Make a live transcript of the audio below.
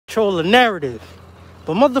control the narrative.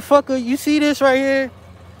 But motherfucker, you see this right here?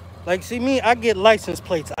 Like, see me, I get license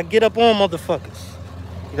plates. I get up on motherfuckers.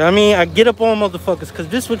 You know what I mean? I get up on motherfuckers because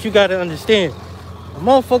this is what you got to understand. A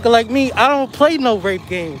motherfucker like me, I don't play no rape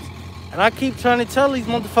games. And I keep trying to tell these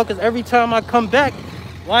motherfuckers every time I come back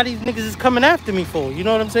why these niggas is coming after me for. You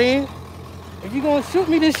know what I'm saying? If you gonna shoot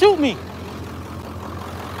me, then shoot me.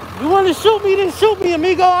 You wanna shoot me, then shoot me,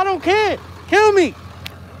 amigo. I don't care. Kill me.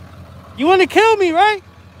 You wanna kill me, right?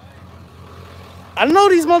 I know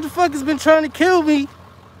these motherfuckers been trying to kill me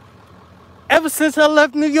ever since I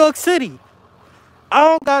left New York City. I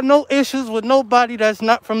don't got no issues with nobody that's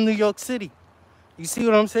not from New York City. You see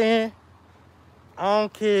what I'm saying? I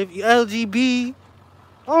don't care if you LGB.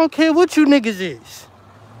 I don't care what you niggas is.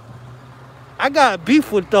 I got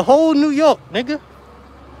beef with the whole New York, nigga.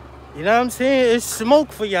 You know what I'm saying? It's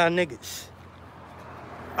smoke for y'all niggas.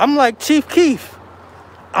 I'm like Chief Keef.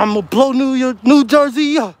 I'ma blow New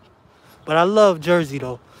Jersey up. But I love Jersey,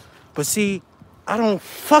 though. But see, I don't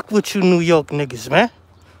fuck with you New York niggas, man.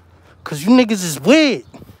 Because you niggas is weird.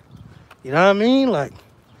 You know what I mean? Like,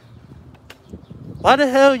 why the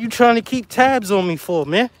hell you trying to keep tabs on me for,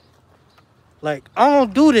 man? Like, I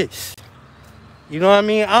don't do this. You know what I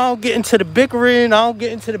mean? I don't get into the bickering. I don't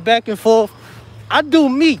get into the back and forth. I do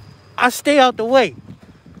me. I stay out the way.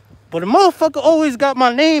 But a motherfucker always got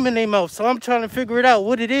my name in their mouth, so I'm trying to figure it out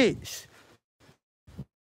what it is.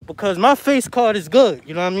 Because my face card is good.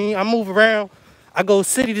 You know what I mean? I move around. I go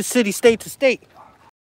city to city, state to state.